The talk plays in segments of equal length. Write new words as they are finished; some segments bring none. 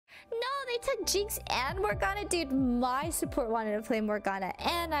they took Jinx and Morgana? Dude, my support wanted to play Morgana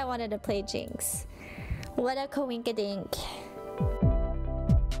and I wanted to play Jinx. What a coinkadink.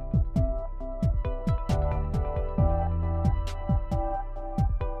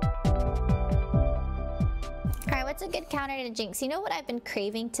 Alright, what's a good counter to Jinx? You know what I've been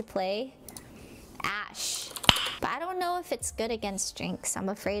craving to play? Ashe. But I don't know if it's good against Jinx. I'm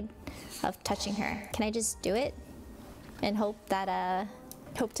afraid of touching her. Can I just do it? And hope that,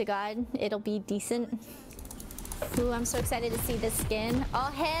 hope to God it'll be decent. Ooh, I'm so excited to see this skin.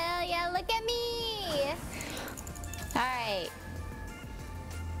 Oh, hell yeah, look at me! Alright.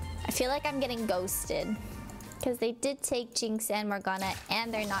 I feel like I'm getting ghosted. Because they did take Jinx and Morgana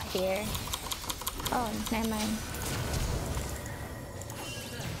and they're not here. Oh, never mind.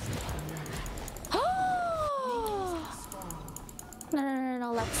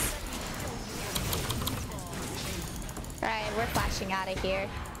 No, Lux. Alright, we're flashing out of here.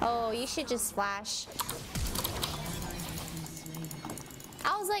 Oh, you should just flash.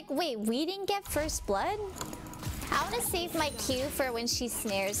 I was like, wait, we didn't get first blood? I want to save my Q for when she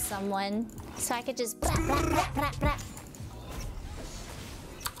snares someone. So I could just blah, blah, blah, blah, blah.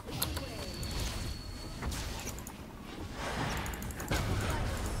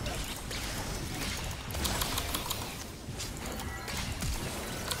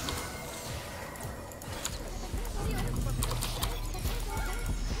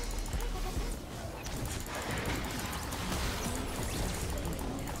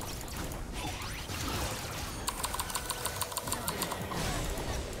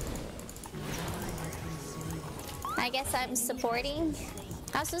 I guess I'm supporting.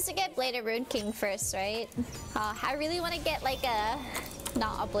 I'm supposed to get Blade of Rune King first, right? Oh, I really want to get like a...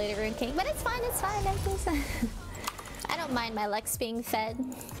 not a Blade of Rune King, but it's fine, it's fine. I don't mind my Lux being fed.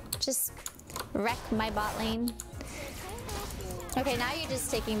 Just wreck my bot lane. Okay, now you're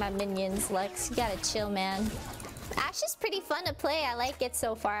just taking my minions, Lux. You gotta chill, man. Ashe is pretty fun to play. I like it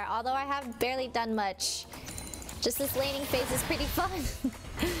so far, although I have barely done much. Just this laning phase is pretty fun.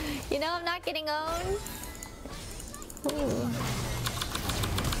 You know, I'm not getting owned. Ooh.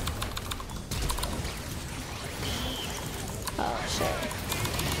 Oh, shit.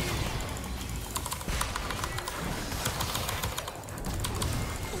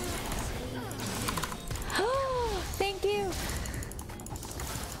 Thank you.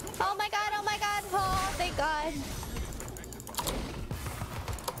 Oh my god, oh my god. Oh, thank god.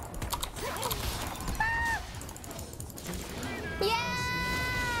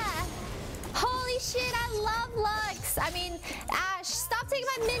 Yeah! Holy shit, I love Lux. I mean, Ashe, stop taking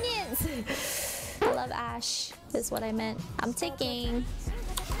my minions. I love Ashe, is what I meant. I'm taking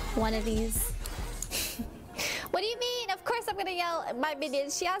one of these. What do you mean? Of course I'm gonna yell at my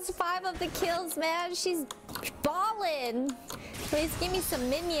minions. She has 5 of the kills, man. She's ballin'. Please give me some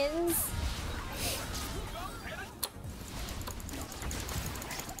minions.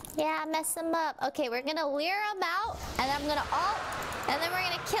 Yeah, mess them up. Okay, we're gonna lure them out, and I'm gonna ult, and then we're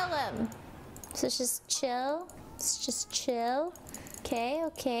gonna kill him. So it's just chill. It's just chill. Okay,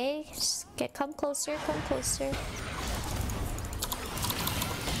 okay. Just come closer, come closer.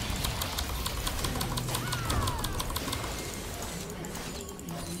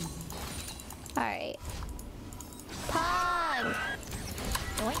 Alright. Pog!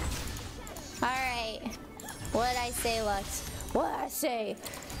 Alright. What'd I say, Lux? What'd I say?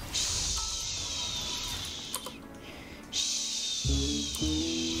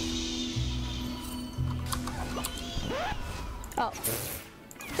 Oh.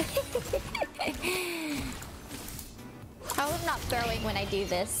 I hope I'm not throwing when I do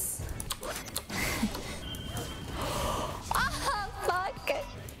this. Oh, fuck!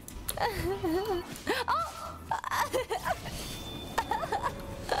 Oh!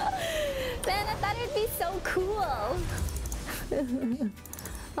 Man, I thought it'd be so cool.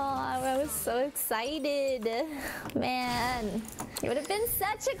 Oh, I was so excited. Man, it would have been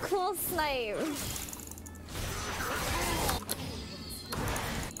such a cool snipe.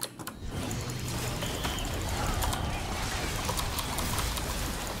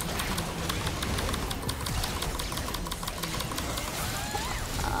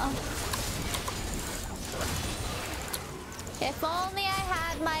 If only I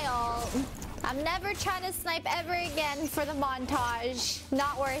had my ult. I'm never trying to snipe ever again for the montage.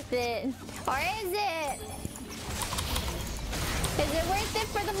 Not worth it. Or is it? Is it worth it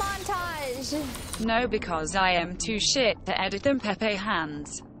for the montage? No, because I am too shit to edit them Pepe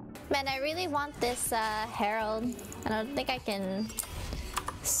hands. Man, I really want this Herald. I don't think I can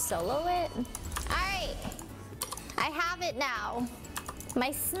solo it. Alright. I have it now.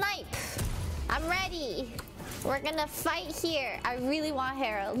 My snipe. I'm ready. We're gonna fight here. I really want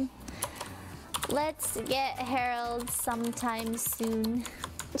Herald. Let's get Herald sometime soon.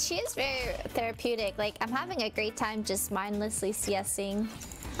 She is very therapeutic. Like, I'm having a great time just mindlessly CSing.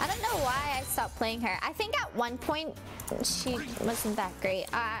 I don't know why I stopped playing her. I think at one point she wasn't that great.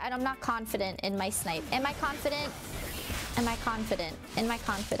 And I'm not confident in my snipe. Am I confident? Am I confident? Am I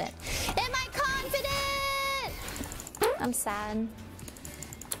confident? Am I confident? I'm sad.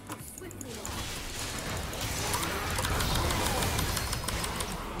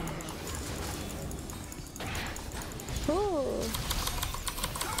 Ooh.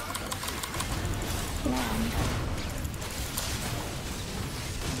 Man.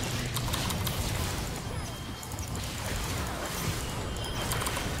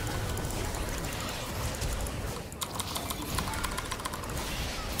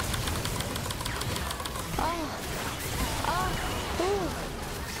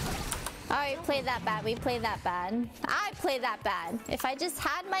 Oh, we played that bad. We played that bad. I played that bad. If I just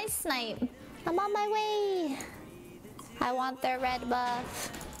had my snipe, I'm on my way. I want their red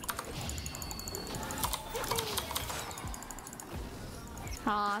buff.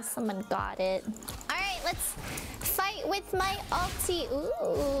 Aw, someone got it. Alright, let's fight with my ulti.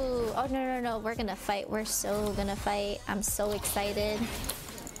 Ooh. Oh, no. We're gonna fight. We're so gonna fight. I'm so excited.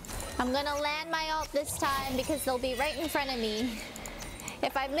 I'm gonna land my ult this time because they'll be right in front of me.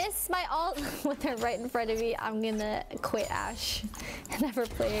 If I miss my ult when they're right in front of me, I'm gonna quit Ashe and never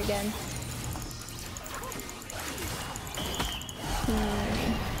play again.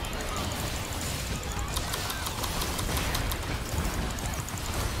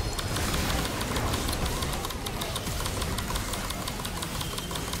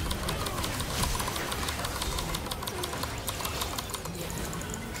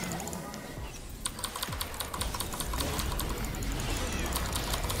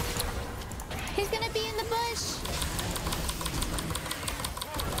 He's gonna be in the bush.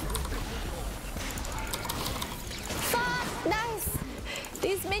 Fuck! Nice!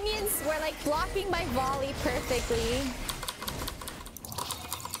 These minions were like blocking my volley perfectly.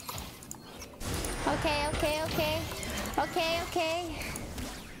 Okay.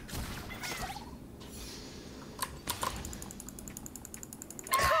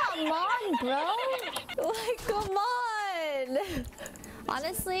 Come on, bro! Like, come on!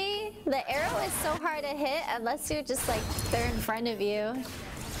 Honestly, the arrow is so hard to hit unless you're just like, they're in front of you.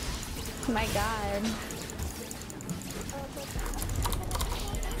 My god.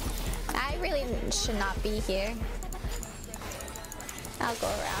 I really should not be here. I'll go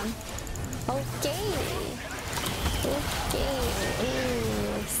around. Okay.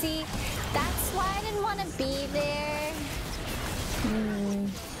 Ooh. See, that's why I didn't want to be there.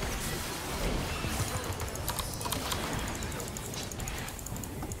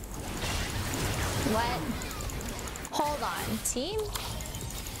 What? Hold on, team?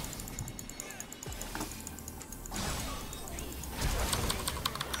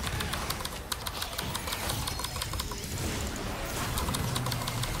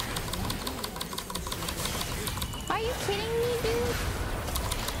 Are you kidding me, dude?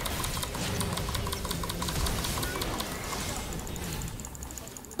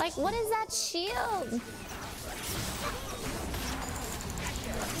 Like, what is that shield?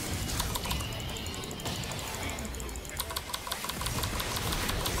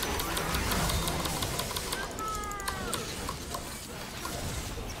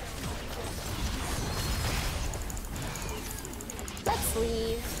 Let's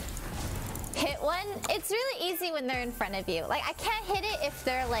leave. Hit one? It's really easy when they're in front of you. Like, I can't hit it if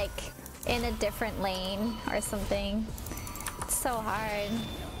they're like in a different lane or something. It's so hard.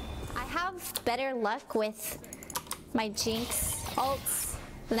 I have better luck with my Jinx ults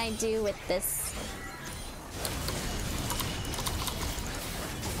than I do with this.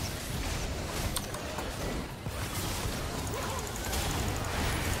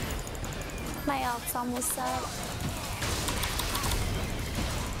 My ult's almost up.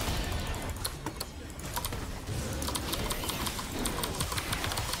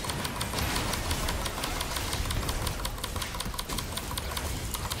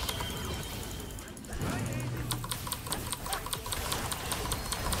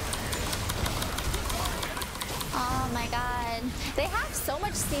 Oh my god. They have so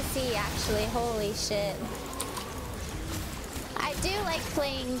much CC actually, holy shit. I do like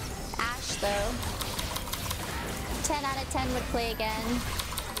playing Ashe though. 10 out of 10 would play again.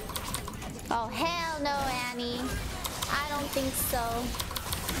 Oh hell no, Annie. I don't think so.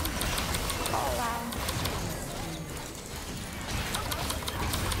 Oh wow.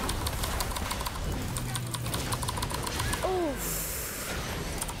 Oof.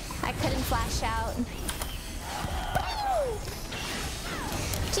 I couldn't flash out.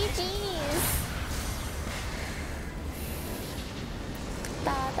 GG's.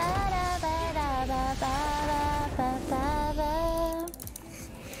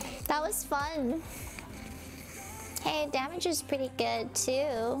 That was fun. Hey, damage is pretty good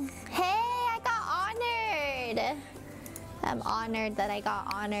too. Hey, I got honored. I'm honored that I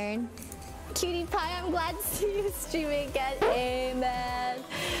got honored. Cutie Pie, I'm glad to see you streaming again. Amen.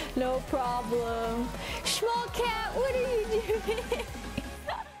 No problem. Small Cat, what are you doing?